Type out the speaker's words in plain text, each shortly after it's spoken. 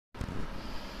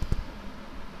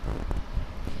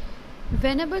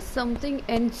Whenever something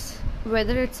ends,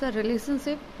 whether it's a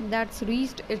relationship that's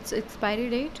reached its expiry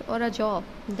date, or a job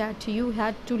that you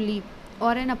had to leave,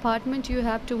 or an apartment you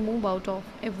have to move out of,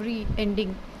 every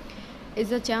ending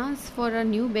is a chance for a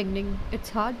new beginning. It's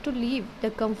hard to leave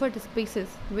the comfort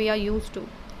spaces we are used to.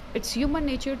 It's human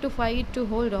nature to fight to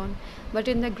hold on, but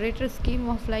in the greater scheme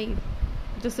of life,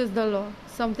 this is the law.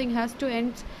 Something has to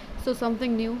end so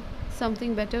something new,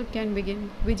 something better can begin.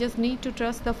 We just need to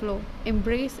trust the flow,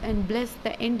 embrace and bless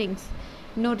the endings.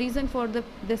 No reason for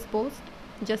this post,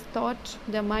 just thought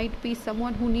there might be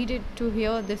someone who needed to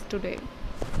hear this today.